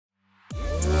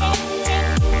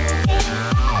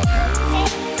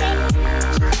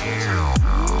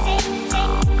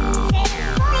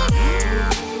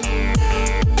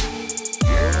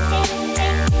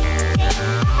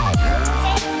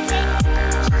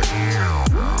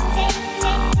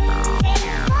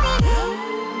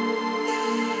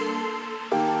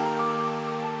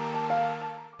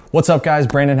What's up guys,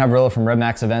 Brandon Havrilla from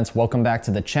RedMax Events. Welcome back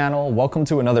to the channel. Welcome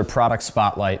to another product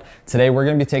spotlight. Today we're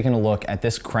gonna be taking a look at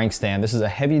this crank stand. This is a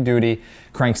heavy duty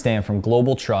crank stand from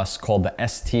Truss called the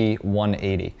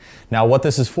ST180. Now what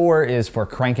this is for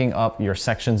cranking up your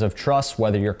sections of truss,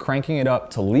 whether you're cranking it up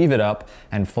to leave it up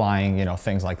and flying,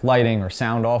 things like lighting or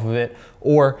sound off of it,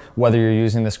 or whether you're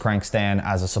using this crank stand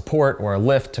as a support or a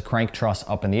lift to crank truss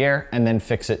up in the air and then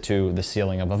fix it to the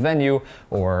ceiling of a venue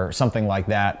or something like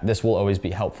that. This will always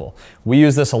be helpful. We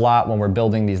use this a lot when we're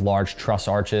building these large truss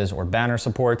arches or banner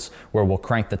supports, where we'll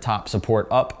crank the top support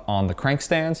up on the crank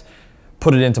stands,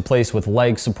 put it into place with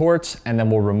leg supports, and then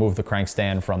we'll remove the crank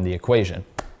stand from the equation.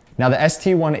 Now the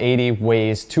ST180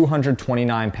 weighs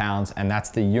 229 pounds, and that's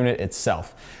the unit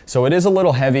itself. So it is a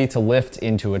little heavy to lift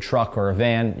into a truck or a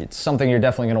van. It's something you're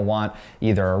definitely gonna want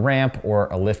either a ramp or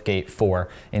a lift gate for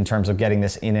in terms of getting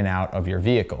this in and out of your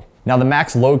vehicle. Now the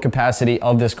max load capacity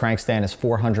of this crank stand is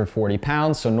 440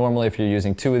 pounds. So normally if you're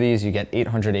using two of these, you get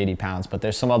 880 pounds, but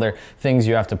there's some other things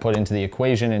you have to put into the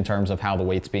equation in terms of how the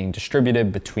weight's being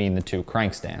distributed between the two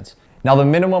crank stands. Now the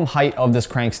minimum height of this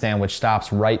crank stand, which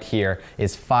stops right here,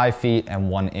 is 5 feet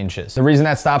and 1 inch. The reason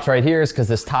that stops right here is because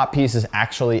this top piece is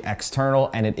actually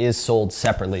external and it is sold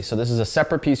separately. So this is a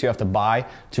separate piece you have to buy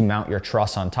to mount your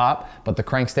truss on top, but the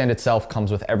crank stand itself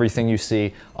comes with everything you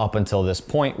see up until this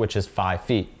point, which is 5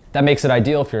 feet. That makes it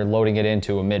ideal if you're loading it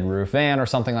into a mid-roof van or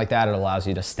something like that. It allows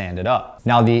you to stand it up.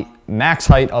 Now the max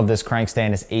height of this crank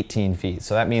stand is 18 feet.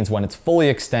 So that means when it's fully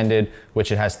extended,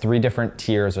 which it has 3 different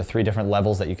tiers or 3 different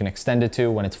levels that you can extend it to,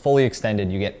 when it's fully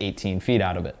extended, you get 18 feet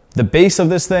out of it. The base of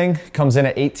this thing comes in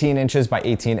at 18 inches by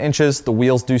 18 inches. The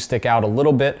wheels do stick out a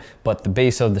little bit, but the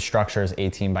base of the structure is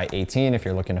 18 by 18 if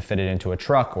you're looking to fit it into a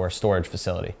truck or a storage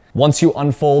facility. Once you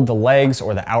unfold the legs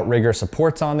or the outrigger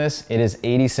supports on this, it is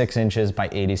 86 inches by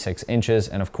 86 inches.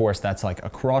 And of course, that's like a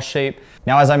cross shape.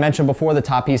 Now, as I mentioned before, the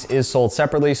top piece is sold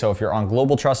separately. So if you're on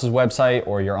Truss's website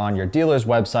or you're on your dealer's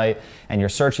website and you're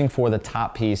searching for the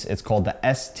top piece, it's called the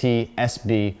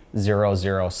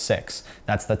STSB006.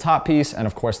 That's the top piece. And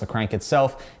of course, the crank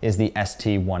itself is the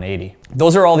ST180.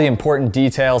 Those are all the important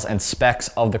details and specs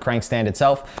of the crank stand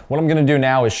itself. What I'm gonna do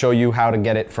now is show you how to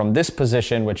get it from this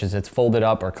position, which is it's folded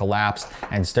up or collapsed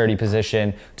and sturdy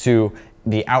position, to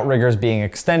the outriggers being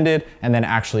extended and then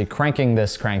actually cranking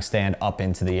this crank stand up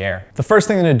into the air. The first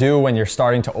thing to do when you're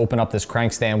starting to open up this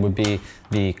crank stand would be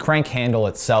the crank handle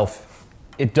itself.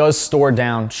 It does store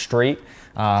down straight.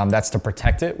 That's to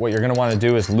protect it. What you're gonna wanna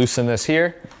do is loosen this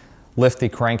here, lift the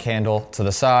crank handle to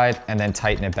the side, and then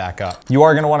tighten it back up. You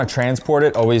are gonna wanna transport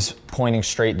it, always pointing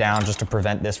straight down, just to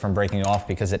prevent this from breaking off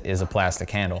because it is a plastic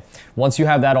handle. Once you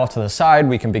have that off to the side,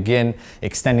 we can begin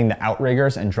extending the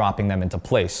outriggers and dropping them into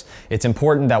place. It's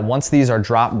important that once these are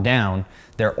dropped down,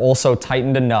 they're also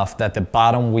tightened enough that the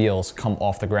bottom wheels come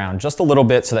off the ground just a little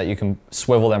bit so that you can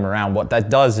swivel them around. What that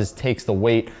does is takes the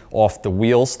weight off the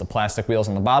wheels, the plastic wheels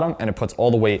on the bottom, and it puts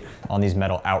all the weight on these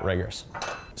metal outriggers.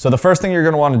 So the first thing you're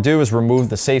gonna wanna do is remove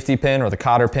the safety pin or the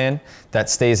cotter pin that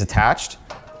stays attached,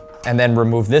 and then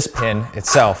remove this pin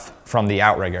itself from the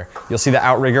outrigger. You'll see the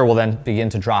outrigger will then begin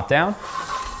to drop down.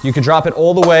 You can drop it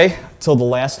all the way till the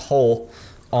last hole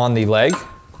on the leg.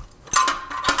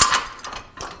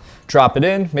 Drop it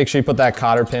in, make sure you put that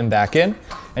cotter pin back in,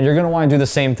 and you're gonna wanna do the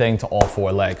same thing to all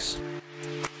 4 legs.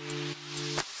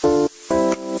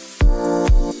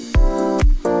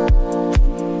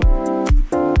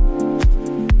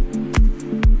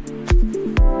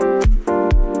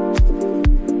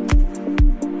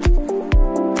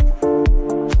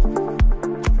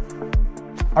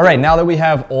 All right, now that we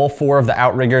have all 4 of the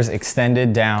outriggers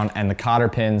extended down and the cotter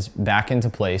pins back into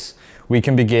place, we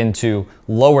can begin to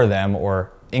lower them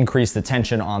or increase the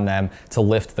tension on them to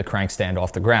lift the crank stand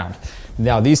off the ground.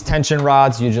 Now these tension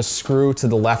rods, you just screw to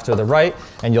the left or the right,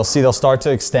 and you'll see they'll start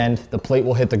to extend. The plate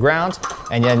will hit the ground,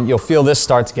 and then you'll feel this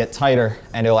start to get tighter,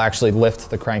 and it'll actually lift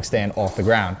the crank stand off the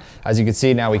ground. As you can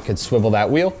see, now we could swivel that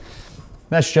wheel.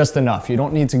 That's just enough. You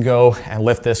don't need to go and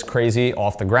lift this crazy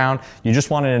off the ground. You just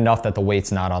want it enough that the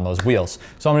weight's not on those wheels.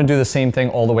 So I'm gonna do the same thing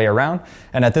all the way around.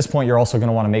 And at this point, you're also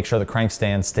gonna wanna make sure the crank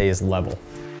stand stays level.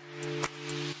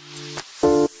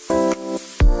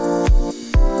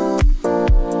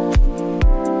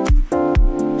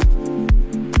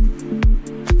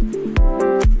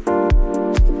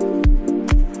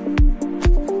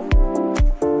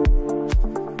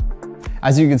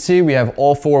 As you can see, we have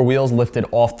all 4 wheels lifted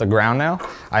off the ground now.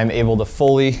 I'm able to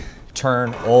fully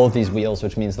turn all of these wheels,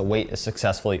 which means the weight is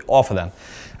successfully off of them.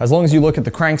 As long as you look at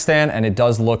the crank stand and it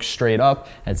does look straight up,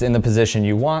 it's in the position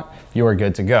you want, you are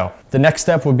good to go. The next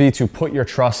step would be to put your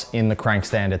truss in the crank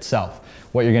stand itself.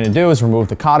 What you're gonna do is remove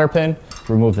the cotter pin,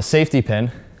 remove the safety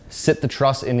pin, sit the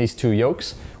truss in these 2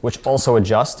 yokes, which also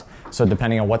adjust. So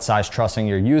depending on what size trussing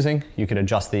you're using, you could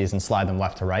adjust these and slide them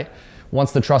left to right.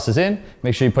 Once the truss is in,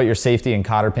 make sure you put your safety and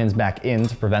cotter pins back in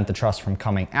to prevent the truss from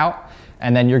coming out,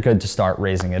 and then you're good to start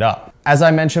raising it up. As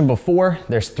I mentioned before,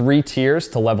 there's 3 tiers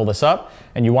to level this up,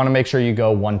 and you wanna make sure you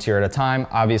go 1 tier at a time,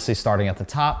 obviously starting at the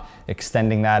top,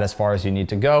 extending that as far as you need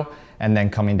to go, and then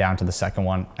coming down to the second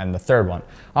one and the third one.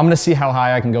 I'm gonna see how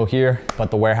high I can go here, but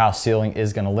the warehouse ceiling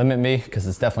is gonna limit me because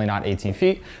it's definitely not 18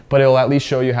 feet, but it'll at least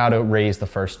show you how to raise the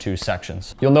first 2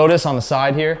 sections. You'll notice on the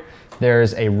side here,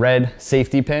 there's a red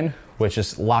safety pin, which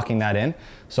is locking that in.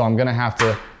 So I'm gonna have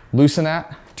to loosen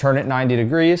that, turn it 90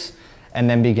 degrees, and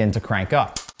then begin to crank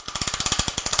up.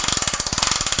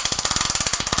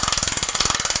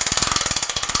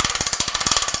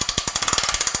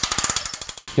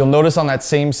 You'll notice on that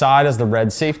same side as the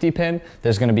red safety pin,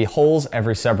 there's gonna be holes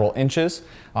every several inches.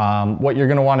 What you're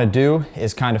gonna wanna do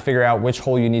is kind of figure out which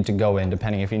hole you need to go in,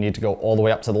 depending if you need to go all the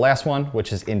way up to the last one,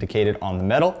 which is indicated on the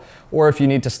metal, or if you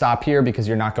need to stop here because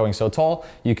you're not going so tall,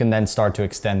 you can then start to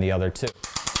extend the other 2.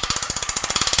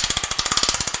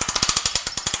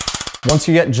 Once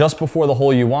you get just before the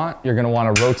hole you want, you're gonna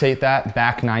wanna rotate that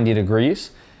back 90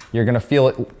 degrees. You're gonna feel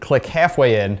it click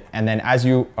halfway in, and then as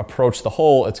you approach the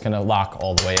hole, it's gonna lock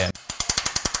all the way in.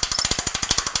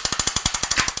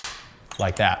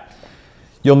 Like that.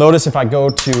 You'll notice if I go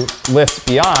to lift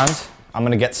beyond, I'm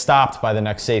gonna get stopped by the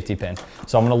next safety pin.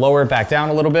 So I'm gonna lower it back down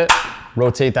a little bit,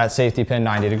 rotate that safety pin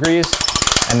 90 degrees,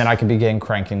 and then I can begin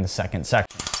cranking the second section.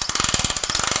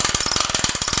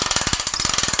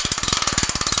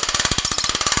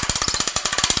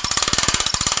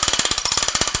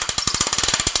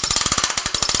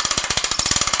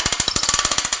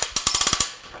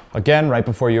 Again, right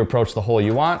before you approach the hole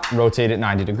you want, rotate it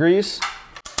 90 degrees.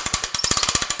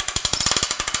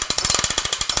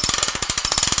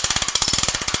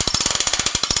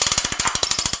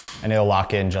 And it'll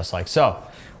lock in just like so.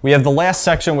 We have the last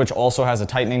section, which also has a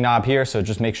tightening knob here, so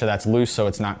just make sure that's loose so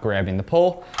it's not grabbing the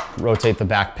pull. Rotate the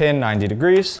back pin 90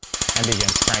 degrees and begin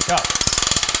to crank up.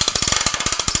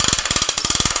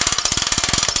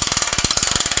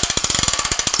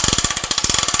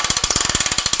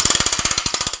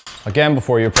 Again,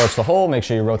 before you approach the hole, make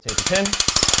sure you rotate the pin,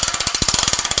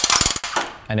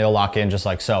 and it'll lock in just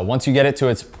like so. Once you get it to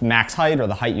its max height or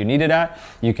the height you need it at,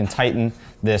 you can tighten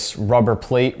this rubber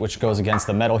plate, which goes against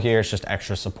the metal here. It's just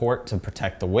extra support to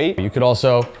protect the weight. You could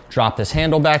also drop this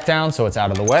handle back down so it's out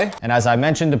of the way. And as I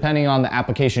mentioned, depending on the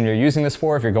application you're using this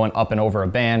for, if you're going up and over a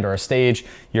band or a stage,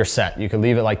 you're set. You could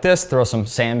leave it like this, throw some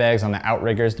sandbags on the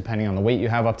outriggers, depending on the weight you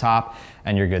have up top,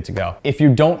 and you're good to go. If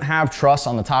you don't have truss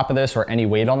on the top of this or any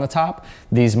weight on the top,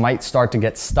 these might start to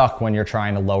get stuck when you're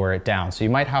trying to lower it down. So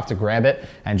you might have to grab it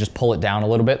and just pull it down a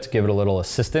little bit to give it a little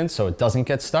assistance so it doesn't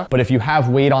get stuck. But if you have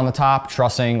weight on the top,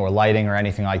 trussing or lighting or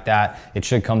anything like that, it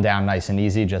should come down nice and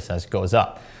easy just as it goes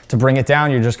up. To bring it down,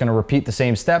 you're just gonna repeat the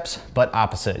same steps, but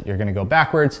opposite. You're gonna go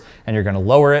backwards and you're gonna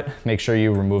lower it. Make sure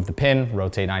you remove the pin,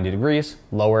 rotate 90 degrees,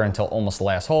 lower until almost the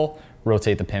last hole,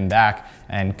 rotate the pin back,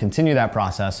 and continue that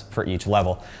process for each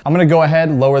level. I'm gonna go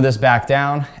ahead, lower this back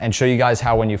down, and show you guys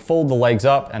how when you fold the legs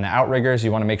up and the outriggers,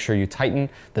 you wanna make sure you tighten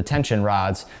the tension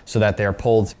rods so that they're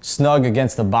pulled snug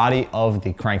against the body of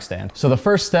the crankstand. So the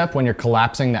first step when you're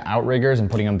collapsing the outriggers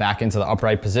and putting them back into the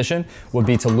upright position would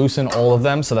be to loosen all of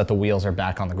them so that the wheels are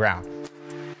back on the ground.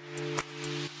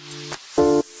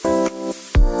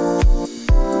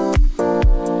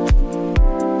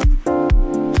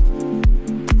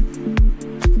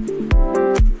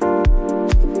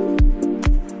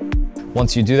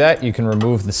 Once you do that, you can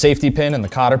remove the safety pin and the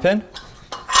cotter pin.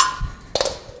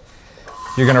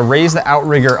 You're gonna raise the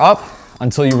outrigger up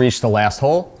until you reach the last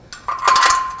hole.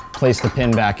 Place the pin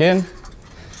back in,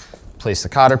 place the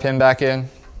cotter pin back in.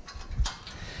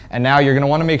 And now you're gonna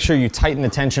wanna make sure you tighten the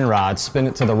tension rod, spin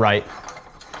it to the right,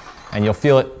 and you'll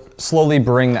feel it slowly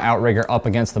bring the outrigger up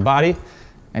against the body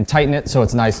and tighten it so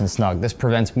it's nice and snug. This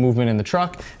prevents movement in the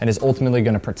truck and is ultimately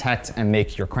gonna protect and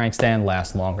make your crankstand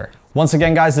last longer. Once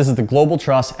again, guys, this is the Global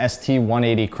Truss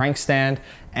ST180 crankstand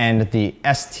and the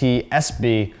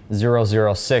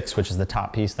STSB006, which is the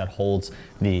top piece that holds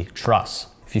the truss.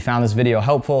 If you found this video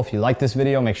helpful, if you like this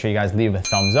video, make sure you guys leave a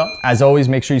thumbs up. As always,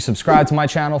 make sure you subscribe to my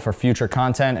channel for future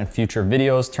content and future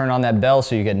videos. Turn on that bell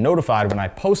so you get notified when I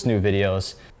post new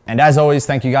videos. And as always,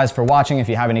 thank you guys for watching. If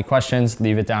you have any questions,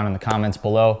 leave it down in the comments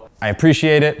below. I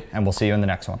appreciate it, and we'll see you in the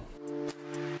next one.